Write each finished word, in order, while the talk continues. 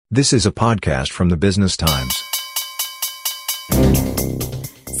This is a podcast from the Business Times.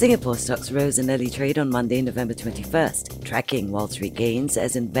 Singapore stocks rose in early trade on Monday, November 21st, tracking Wall Street gains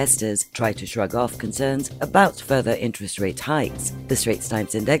as investors try to shrug off concerns about further interest rate hikes. The Straits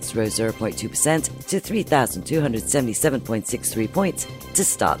Times Index rose 0.2% to 3,277.63 points to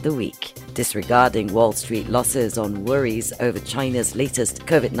start the week. Disregarding Wall Street losses on worries over China's latest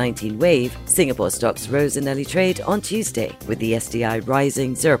COVID-19 wave, Singapore stocks rose in early trade on Tuesday, with the STI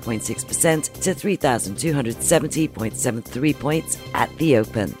rising 0.6% to 3,270.73 points at the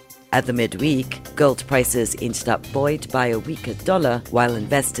open. At the midweek, gold prices inched up, buoyed by a weaker dollar, while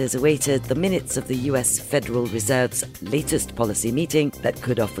investors awaited the minutes of the US Federal Reserve's latest policy meeting that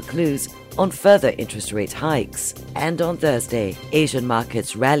could offer clues on further interest rate hikes. And on Thursday, Asian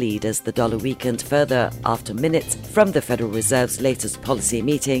markets rallied as the dollar weakened further after minutes from the Federal Reserve's latest policy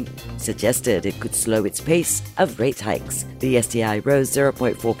meeting suggested it could slow its pace of rate hikes. The STI rose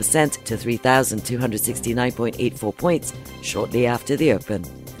 0.4% to 3,269.84 points shortly after the open.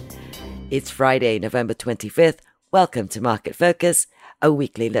 It's Friday, November 25th. Welcome to Market Focus, a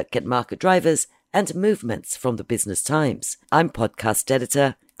weekly look at market drivers and movements from the Business Times. I'm podcast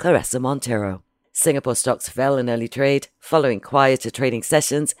editor Clarissa Montero. Singapore stocks fell in early trade following quieter trading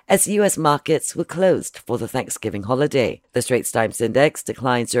sessions as US markets were closed for the Thanksgiving holiday. The Straits Times Index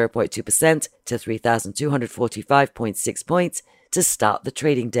declined 0.2% to 3,245.6 points to start the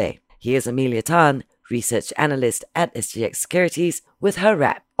trading day. Here's Amelia Tan, research analyst at SGX Securities, with her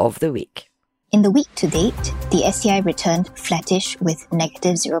wrap of the week. In the week to date, the STI returned flattish with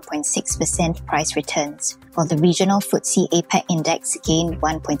negative 0.6% price returns, while the regional FTSE APAC index gained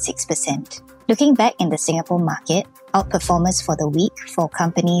 1.6%. Looking back in the Singapore market, outperformers for the week for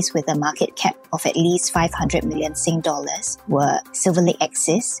companies with a market cap of at least 500 million Sing dollars were Silver Lake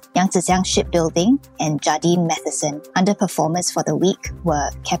Axis, Yangtze Shipbuilding, and Jardine Matheson. Underperformers for the week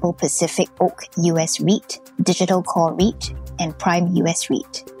were Keppel Pacific Oak US REIT, Digital Core REIT, and Prime US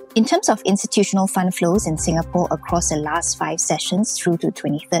REIT. In terms of institutional fund flows in Singapore across the last 5 sessions through to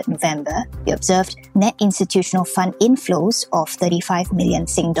 23rd November, we observed net institutional fund inflows of 35 million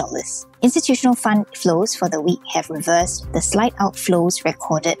Sing dollars. Institutional fund flows for the week have reversed the slight outflows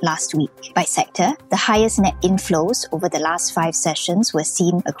recorded last week. By sector, the highest net inflows over the last 5 sessions were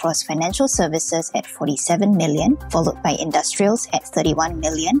seen across financial services at 47 million, followed by industrials at 31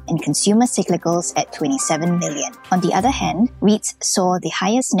 million, and consumer cyclicals at 27 million. On the other hand, REITs saw the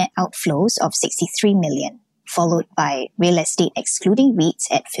highest net outflows of 63 million, followed by real estate excluding REITs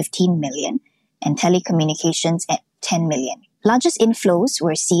at 15 million, and telecommunications at 10 million. Largest inflows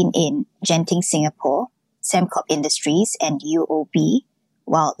were seen in Genting Singapore, Sembcorp Industries, and UOB,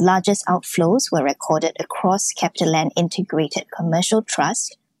 while largest outflows were recorded across CapitaLand Integrated Commercial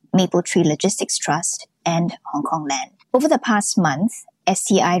Trust, Mapletree Logistics Trust, and Hong Kong Land. Over the past month,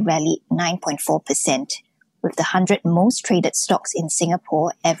 STI rallied 9.4%, with the 100 most traded stocks in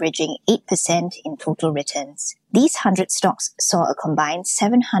Singapore averaging 8% in total returns. These 100 stocks saw a combined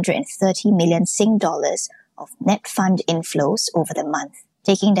 730 million Sing dollars of net fund inflows over the month,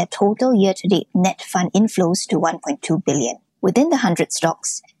 taking their total year-to-date net fund inflows to 1.2 billion. Within the 100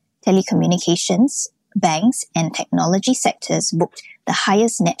 stocks, telecommunications, banks, and technology sectors booked the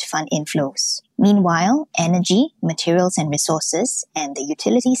highest net fund inflows. Meanwhile, energy, materials and resources, and the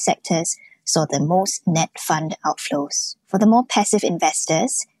utility sectors saw the most net fund outflows. For the more passive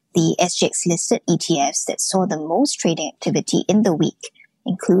investors, the SGX-listed ETFs that saw the most trading activity in the week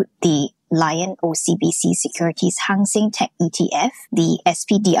include the Lion OCBC Securities Hang Seng Tech ETF, the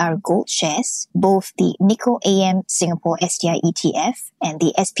SPDR Gold Shares, both the Nikko AM Singapore STI ETF and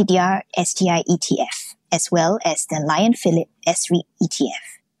the SPDR STI ETF, as well as the Lion Phillip S-REIT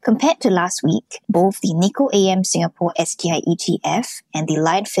ETF. Compared to last week, both the Nikko AM Singapore STI ETF and the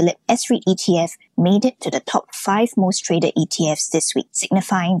Lion Phillip S-REIT ETF made it to the top 5 most traded ETFs this week,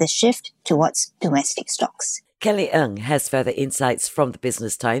 signifying the shift towards domestic stocks. Kelly Ng has further insights from the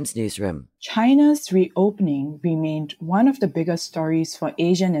Business Times newsroom. China's reopening remained one of the biggest stories for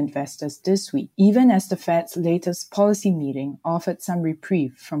Asian investors this week, even as the Fed's latest policy meeting offered some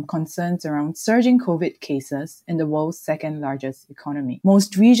reprieve from concerns around surging COVID cases in the world's second largest economy.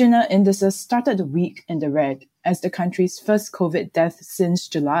 Most regional indices started the week in the red, as the country's first COVID death since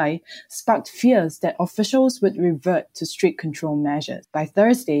July sparked fears that officials would revert to strict control measures. By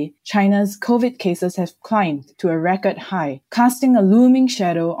Thursday, China's COVID cases have climbed to a record high, casting a looming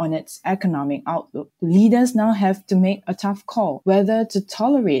shadow on its economy economic outlook, the leaders now have to make a tough call whether to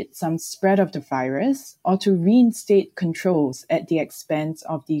tolerate some spread of the virus or to reinstate controls at the expense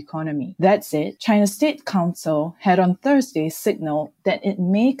of the economy. That said, China's State Council had on Thursday signaled that it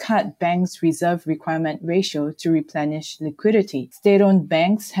may cut banks' reserve requirement ratio to replenish liquidity. State-owned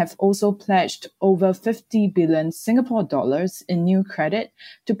banks have also pledged over 50 billion Singapore dollars in new credit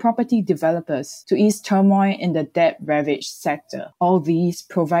to property developers to ease turmoil in the debt-ravaged sector. All these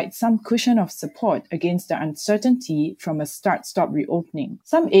provide some cushion of support against the uncertainty from a start-stop reopening.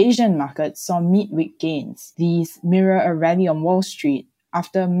 Some Asian markets saw midweek gains. These mirror a rally on Wall Street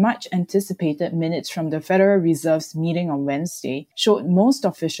after much anticipated minutes from the Federal Reserve's meeting on Wednesday showed most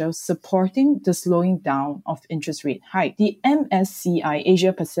officials supporting the slowing down of interest rate hike. The MSCI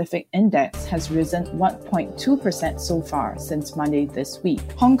Asia Pacific Index has risen 1.2% so far since Monday this week.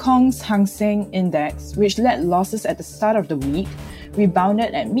 Hong Kong's Hang Seng Index, which led losses at the start of the week,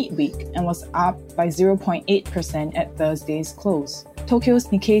 rebounded at midweek and was up by 0.8% at Thursday's close. Tokyo's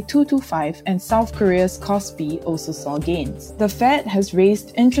Nikkei 225 and South Korea's Kospi also saw gains. The Fed has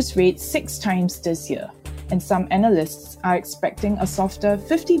raised interest rates 6 times this year, and some analysts are expecting a softer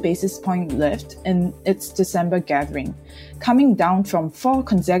 50 basis point lift in its December gathering, coming down from 4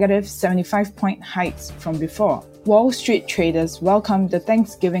 consecutive 75-point hikes from before. Wall Street traders welcomed the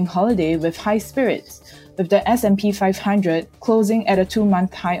Thanksgiving holiday with high spirits, with the S&P 500 closing at a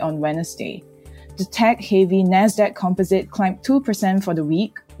 2-month high on Wednesday. The tech-heavy Nasdaq Composite climbed 2% for the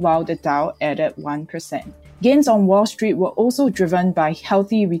week, while the Dow added 1%. Gains on Wall Street were also driven by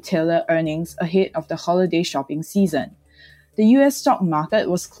healthy retailer earnings ahead of the holiday shopping season. The US stock market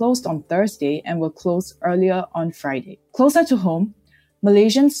was closed on Thursday and will close earlier on Friday. Closer to home,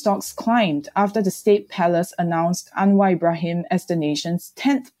 Malaysian stocks climbed after the State Palace announced Anwar Ibrahim as the nation's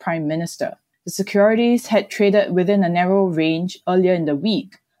 10th Prime Minister. The securities had traded within a narrow range earlier in the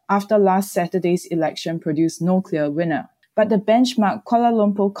week, after last Saturday's election produced no clear winner. But the benchmark Kuala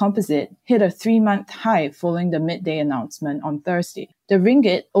Lumpur Composite hit a 3-month high following the midday announcement on Thursday. The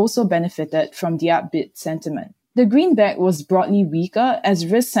ringgit also benefited from the upbeat sentiment. The greenback was broadly weaker as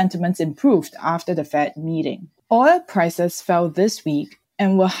risk sentiments improved after the Fed meeting. Oil prices fell this week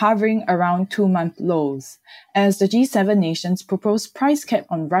and were hovering around 2-month lows, as the G7 nations' proposed price cap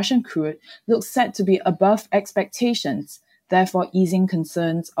on Russian crude looks set to be above expectations, therefore easing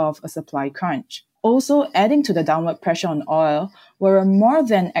concerns of a supply crunch. Also adding to the downward pressure on oil were a more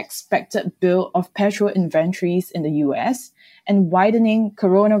than expected build of petrol inventories in the US and widening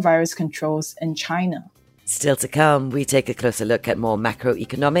coronavirus controls in China. Still to come, we take a closer look at more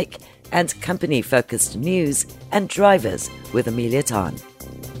macroeconomic and company-focused news and drivers with Amelia Tan.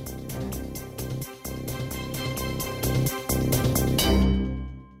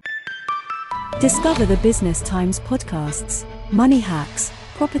 Discover the Business Times podcasts, Money Hacks,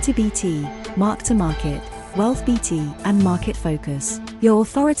 Property BT, Mark to Market, Wealth BT, and Market Focus, your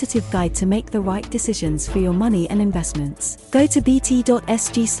authoritative guide to make the right decisions for your money and investments. Go to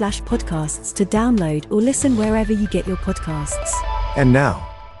bt.sg/podcasts to download or listen wherever you get your podcasts. And now,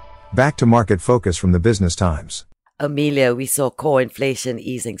 back to Market Focus from the Business Times. Amelia, we saw core inflation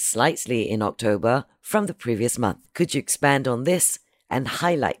easing slightly in October from the previous month. Could you expand on this and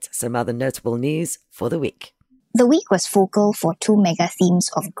highlight some other notable news for the week? The week was focal for 2 mega themes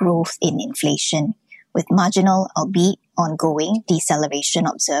of growth in inflation, with marginal, albeit ongoing, deceleration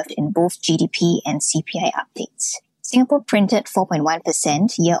observed in both GDP and CPI updates. Singapore printed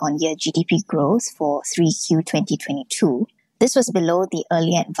 4.1% year-on-year GDP growth for 3Q 2022. This was below the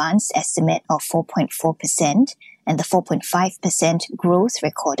earlier advanced estimate of 4.4% and the 4.5% growth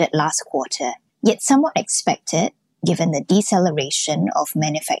recorded last quarter, yet somewhat expected given the deceleration of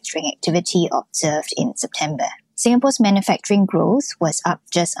manufacturing activity observed in September. Singapore's manufacturing growth was up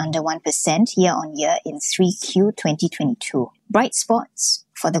just under 1% year-on-year in 3Q 2022. Bright spots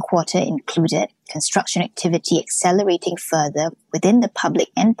for the quarter included construction activity accelerating further within the public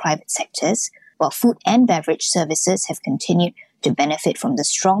and private sectors, while food and beverage services have continued to benefit from the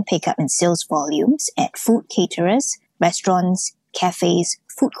strong pickup in sales volumes at food caterers, restaurants, cafes,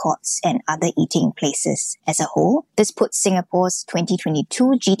 food courts, and other eating places. As a whole, this puts Singapore's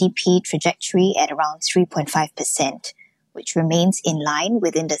 2022 GDP trajectory at around 3.5%, which remains in line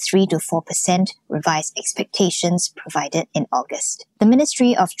within the 3 to 4% revised expectations provided in August. The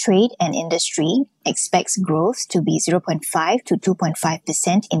Ministry of Trade and Industry expects growth to be 0.5 to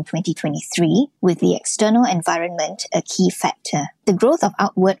 2.5% in 2023, with the external environment a key factor. The growth of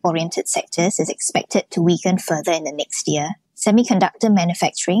outward-oriented sectors is expected to weaken further in the next year. Semiconductor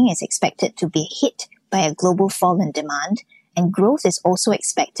manufacturing is expected to be hit by a global fall in demand, and growth is also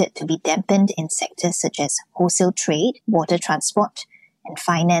expected to be dampened in sectors such as wholesale trade, water transport, and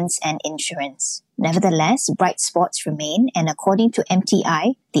finance and insurance. Nevertheless, bright spots remain, and according to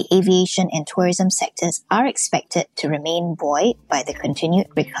MTI, the aviation and tourism sectors are expected to remain buoyed by the continued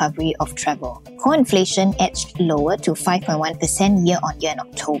recovery of travel. Core inflation edged lower to 5.1% year-on-year in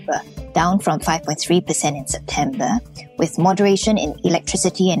October, down from 5.3% in September, with moderation in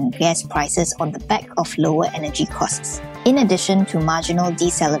electricity and gas prices on the back of lower energy costs, in addition to marginal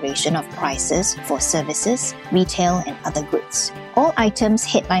deceleration of prices for services, retail, and other goods. All items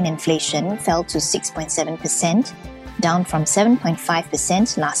headline inflation fell to 6.7%, down from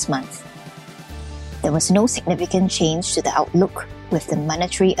 7.5% last month. There was no significant change to the outlook, with the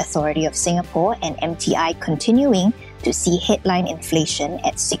Monetary Authority of Singapore and MTI continuing to see headline inflation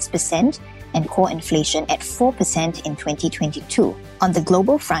at 6% and core inflation at 4% in 2022. On the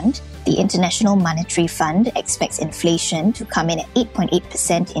global front, the International Monetary Fund expects inflation to come in at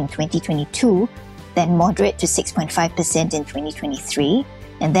 8.8% in 2022, then moderate to 6.5% in 2023,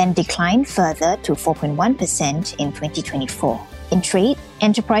 and then decline further to 4.1% in 2024. In trade,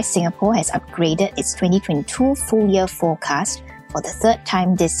 Enterprise Singapore has upgraded its 2022 full-year forecast for the third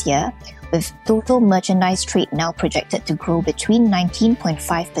time this year, with total merchandise trade now projected to grow between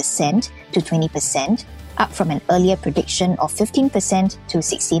 19.5% to 20%, up from an earlier prediction of 15% to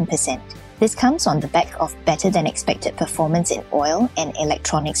 16%. This comes on the back of better-than-expected performance in oil and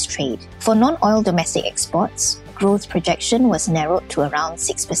electronics trade. For non-oil domestic exports, growth projection was narrowed to around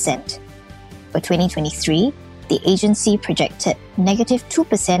 6%. For 2023, the agency projected negative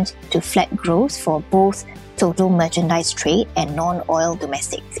 2% to flat growth for both total merchandise trade and non-oil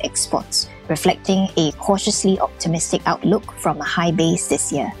domestic exports, reflecting a cautiously optimistic outlook from a high base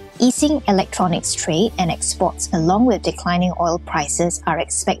this year. Easing electronics trade and exports along with declining oil prices are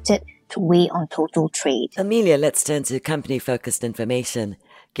expected to weigh on total trade. Amelia, let's turn to company-focused information.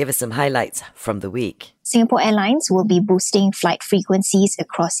 Give us some highlights from the week. Singapore Airlines will be boosting flight frequencies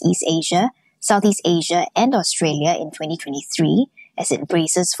across East Asia, Southeast Asia and Australia in 2023 as it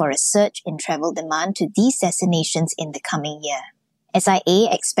braces for a surge in travel demand to these destinations in the coming year. SIA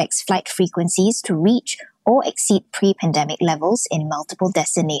expects flight frequencies to reach or exceed pre-pandemic levels in multiple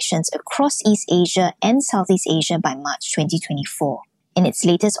destinations across East Asia and Southeast Asia by March 2024. In its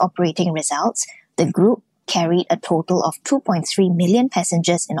latest operating results, the group carried a total of 2.3 million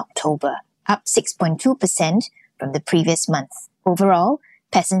passengers in October, up 6.2% from the previous month. Overall,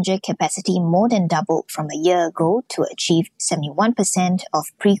 passenger capacity more than doubled from a year ago to achieve 71% of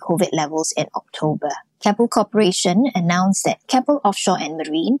pre-COVID levels in October. Keppel Corporation announced that Keppel Offshore &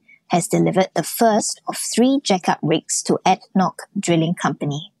 Marine has delivered the first of 3 jackup rigs to ADNOC Drilling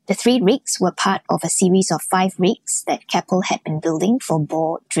Company. The 3 rigs were part of a series of 5 rigs that Keppel had been building for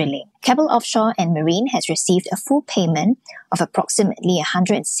bore drilling. Keppel Offshore & Marine has received a full payment of approximately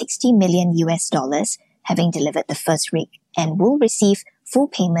 $160 million having delivered the first rig, and will receive full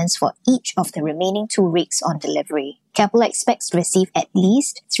payments for each of the remaining 2 rigs on delivery. Keppel expects to receive at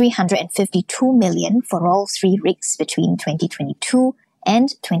least $352 million for all 3 rigs between 2022 and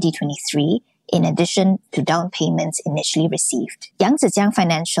 2023, in addition to down payments initially received. Yang Zhejiang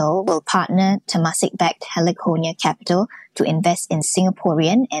Financial will partner Temasek-backed Heliconia Capital to invest in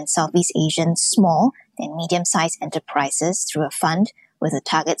Singaporean and Southeast Asian small and medium-sized enterprises through a fund with a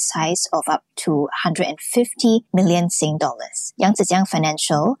target size of up to 150 million Sing dollars. Yang Zhejiang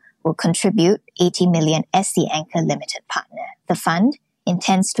Financial will contribute 80 million as the anchor limited partner. The fund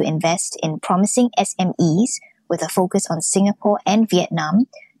intends to invest in promising SMEs with a focus on Singapore and Vietnam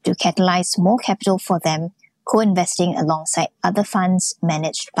to catalyze more capital for them, co-investing alongside other funds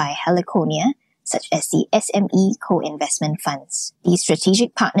managed by Heliconia, such as the SME co-investment funds. The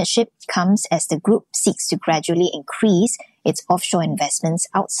strategic partnership comes as the group seeks to gradually increase its offshore investments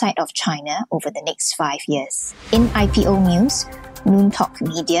outside of China over the next 5 years. In IPO news, Noon Talk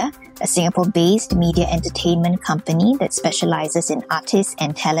Media, a Singapore-based media entertainment company that specializes in artist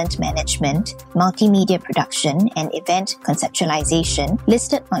and talent management, multimedia production, and event conceptualization,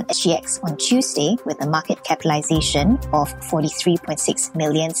 listed on SGX on Tuesday with a market capitalization of 43.6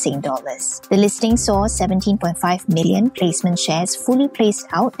 million Sing dollars. The listing saw 17.5 million placement shares fully placed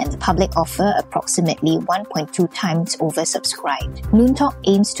out and the public offer approximately 1.2 times oversubscribed. Noon Talk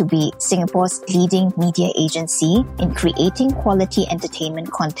aims to be Singapore's leading media agency in creating quality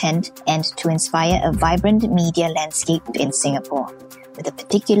entertainment content and to inspire a vibrant media landscape in Singapore, with a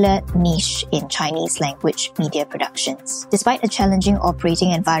particular niche in Chinese language media productions. Despite a challenging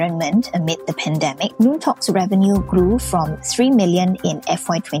operating environment amid the pandemic, Noon Talk's revenue grew from 3 million in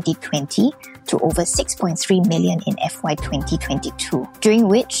FY 2020 to over 6.3 million in FY 2022, during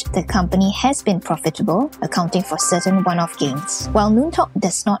which the company has been profitable, accounting for certain one-off gains. While Noontalk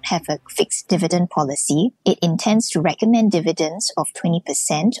does not have a fixed dividend policy, it intends to recommend dividends of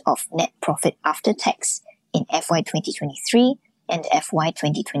 20% of net profit after tax in FY 2023 and FY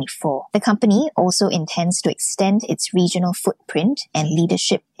 2024. The company also intends to extend its regional footprint and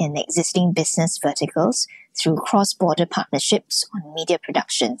leadership in existing business verticals through cross-border partnerships on media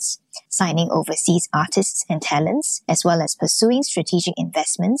productions, signing overseas artists and talents, as well as pursuing strategic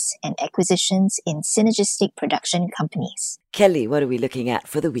investments and acquisitions in synergistic production companies. Kelly, what are we looking at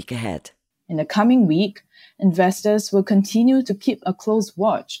for the week ahead? In the coming week, investors will continue to keep a close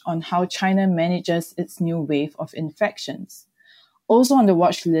watch on how China manages its new wave of infections. Also on the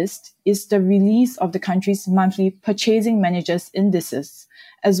watch list is the release of the country's monthly Purchasing Managers Indices,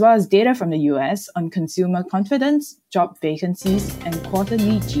 as well as data from the US on consumer confidence, job vacancies, and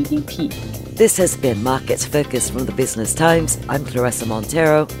quarterly GDP. This has been Market Focus from the Business Times. I'm Clarissa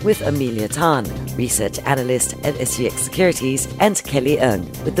Montero with Amelia Tan, research analyst at SGX Securities, and Kelly Ng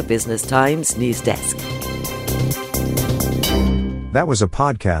with the Business Times News Desk. That was a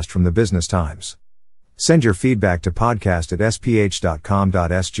podcast from the Business Times. Send your feedback to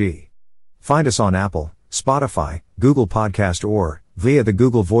podcast@sph.com.sg. Find us on Apple, Spotify, Google Podcast or via the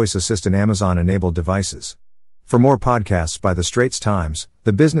Google Voice Assistant Amazon-enabled devices. For more podcasts by The Straits Times,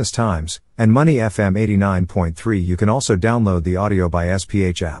 The Business Times, and Money FM 89.3, you can also download the Audio by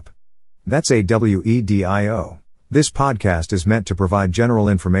SPH app. That's AWEDIO. This podcast is meant to provide general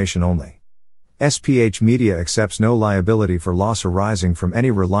information only. SPH Media accepts no liability for loss arising from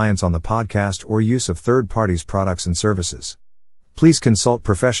any reliance on the podcast or use of third parties' products and services. Please consult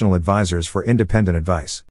professional advisors for independent advice.